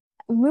time.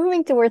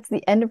 Moving towards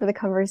the end of the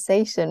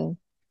conversation,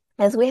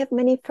 as we have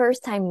many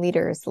first-time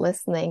leaders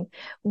listening,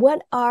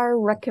 what are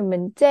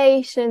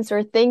recommendations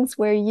or things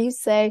where you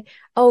say,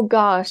 oh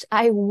gosh,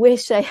 I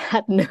wish I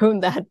had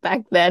known that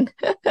back then?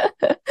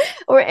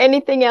 Or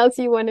anything else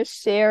you want to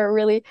share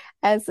really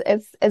as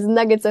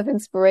nuggets of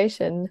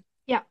inspiration?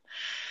 Yeah.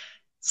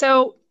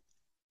 So,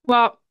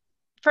 well,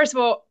 first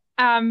of all,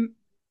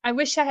 I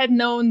wish I had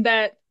known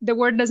that the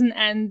world doesn't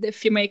end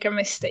if you make a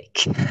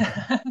mistake.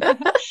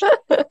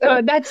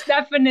 So that's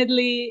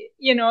definitely,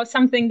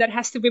 something that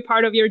has to be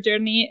part of your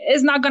journey.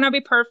 It's not going to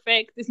be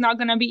perfect. It's not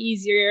going to be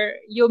easier.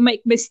 You'll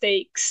make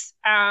mistakes.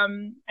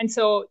 And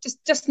so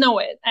just know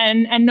it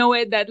and know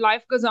it that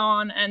life goes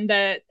on, and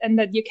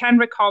that you can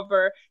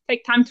recover.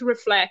 Take time to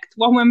reflect.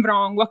 What went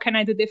wrong? What can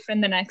I do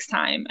different the next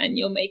time? And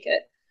you'll make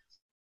it.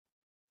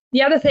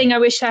 The other thing I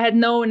wish I had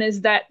known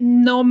is that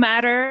no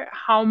matter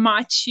how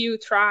much you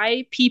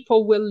try,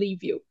 people will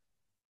leave you.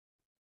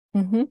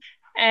 Mm-hmm.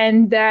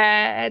 And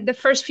the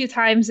first few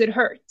times it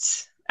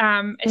hurts,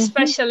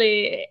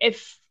 especially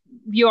if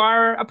you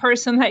are a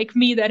person like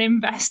me that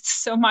invests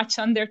so much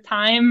on their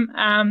time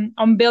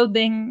on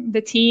building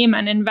the team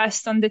and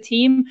invest on the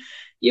team,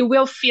 you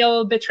will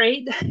feel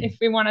betrayed if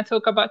we want to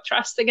talk about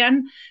trust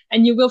again.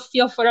 And you will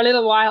feel for a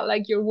little while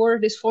like your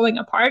world is falling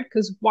apart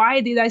because why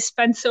did I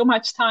spend so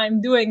much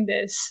time doing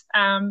this?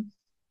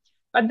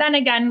 But then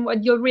again,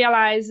 what you'll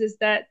realize is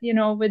that,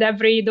 with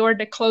every door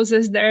that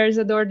closes, there's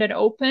a door that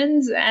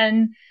opens.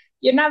 And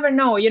you never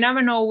know. You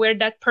never know where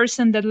that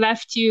person that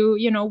left you,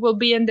 will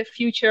be in the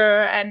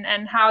future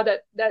and how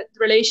that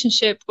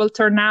relationship will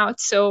turn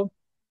out. So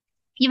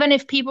even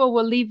if people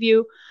will leave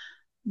you,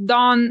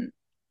 don't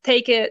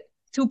take it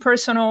too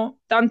personal.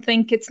 Don't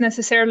think it's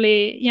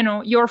necessarily,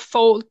 your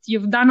fault.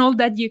 You've done all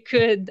that you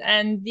could.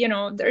 And,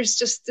 there's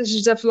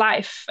just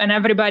life, and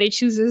everybody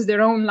chooses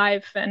their own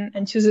life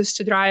and chooses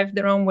to drive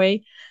their own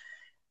way.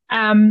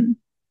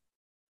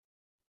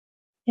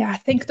 I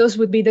think those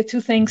would be the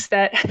two things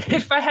that,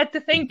 if I had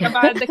to think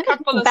about the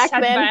couple of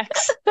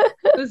setbacks,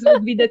 those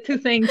would be the two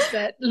things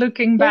that,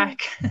 looking back.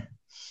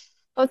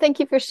 Oh, thank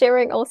you for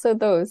sharing also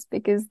those,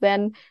 because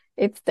then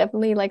it's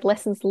definitely like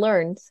lessons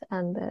learned,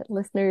 and the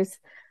listeners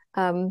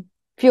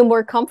feel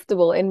more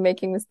comfortable in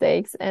making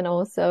mistakes. And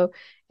also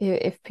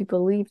if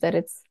people leave, that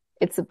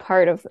it's a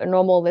part of a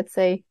normal, let's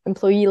say,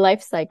 employee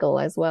life cycle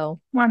as well.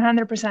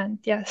 100%,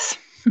 yes.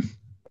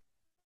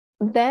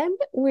 Then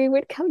we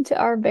would come to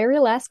our very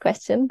last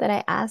question that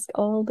I ask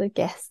all the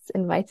guests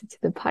invited to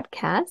the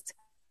podcast.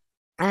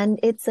 And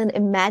it's an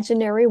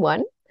imaginary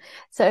one.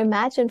 So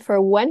imagine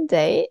for one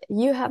day,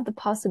 you have the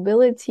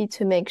possibility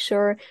to make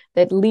sure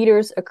that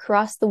leaders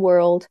across the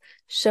world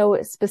show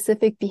a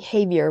specific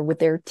behavior with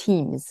their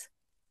teams.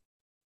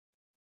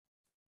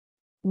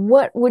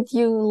 What would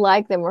you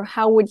like them, or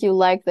how would you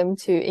like them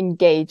to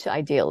engage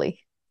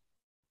ideally?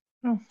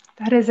 Oh,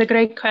 that is a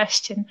great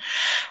question.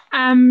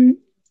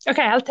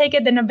 Okay, I'll take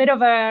it in a bit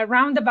of a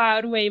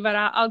roundabout way, but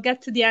I'll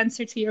get to the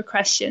answer to your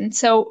question.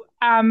 So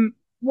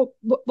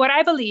what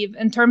I believe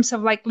in terms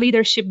of like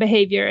leadership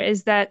behavior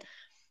is that,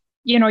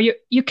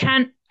 you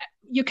can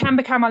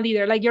become a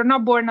leader. Like, you're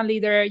not born a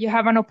leader. You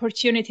have an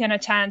opportunity and a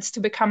chance to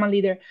become a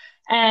leader.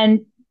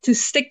 And to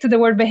stick to the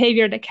word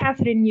behavior that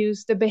Catherine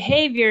used, the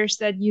behaviors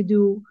that you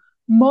do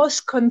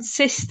most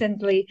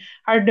consistently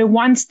are the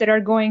ones that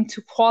are going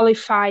to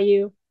qualify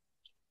you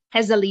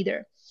as a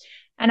leader.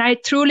 And I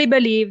truly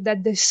believe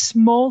that the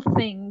small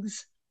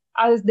things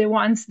are the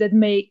ones that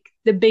make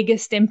the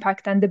biggest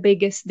impact and the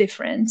biggest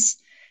difference.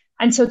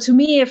 And so to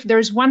me, if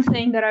there's one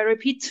thing that I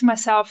repeat to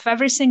myself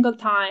every single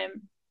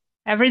time,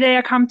 every day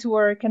I come to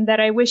work, and that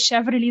I wish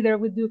every leader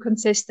would do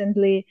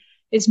consistently,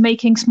 is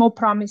making small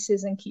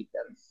promises and keep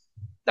them.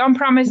 Don't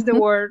promise the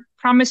word,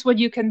 promise what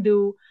you can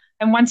do.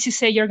 And once you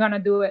say you're going to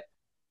do it,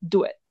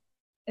 do it.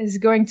 It's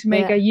going to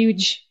make a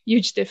huge,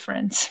 huge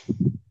difference.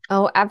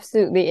 Oh,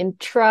 absolutely. In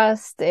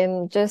trust,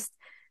 in just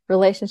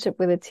relationship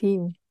with a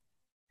team.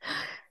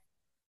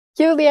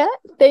 Julia,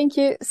 thank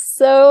you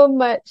so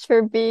much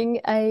for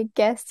being a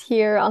guest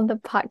here on the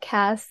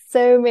podcast.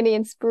 So many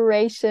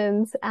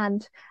inspirations,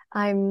 and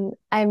I'm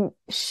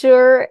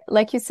sure,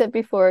 like you said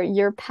before,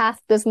 your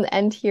path doesn't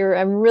end here.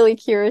 I'm really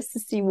curious to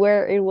see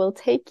where it will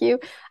take you,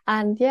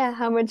 and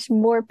how much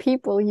more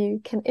people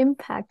you can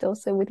impact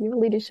also with your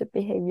leadership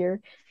behavior.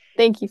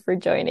 Thank you for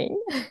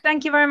joining.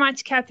 Thank you very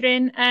much,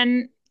 Catherine.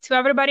 And to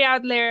everybody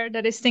out there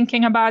that is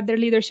thinking about their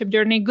leadership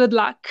journey, good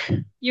luck.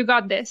 You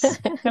got this,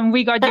 and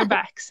we got your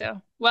back. So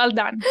well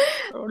done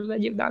for all that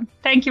you've done.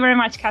 Thank you very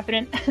much,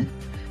 Catherine.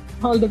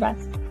 All the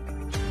best.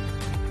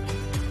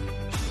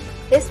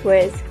 This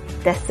was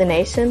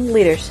Destination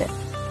Leadership,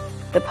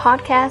 the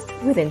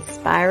podcast with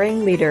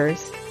inspiring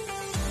leaders.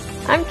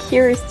 I'm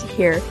curious to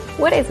hear,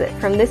 what is it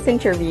from this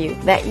interview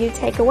that you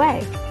take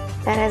away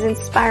that has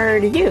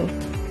inspired you?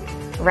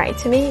 Write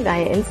to me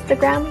via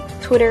Instagram,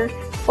 Twitter,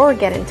 or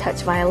get in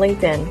touch via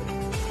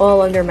LinkedIn,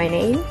 all under my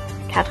name,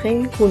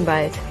 Katrin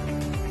Grunwald.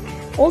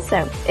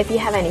 Also, if you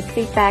have any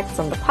feedbacks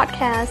on the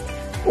podcast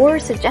or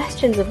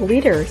suggestions of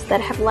leaders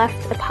that have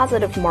left a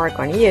positive mark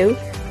on you,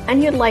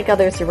 and you'd like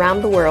others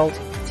around the world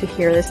to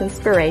hear this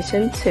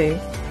inspiration too,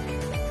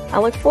 I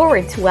look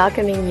forward to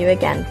welcoming you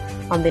again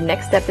on the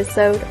next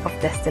episode of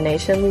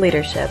Destination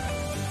Leadership.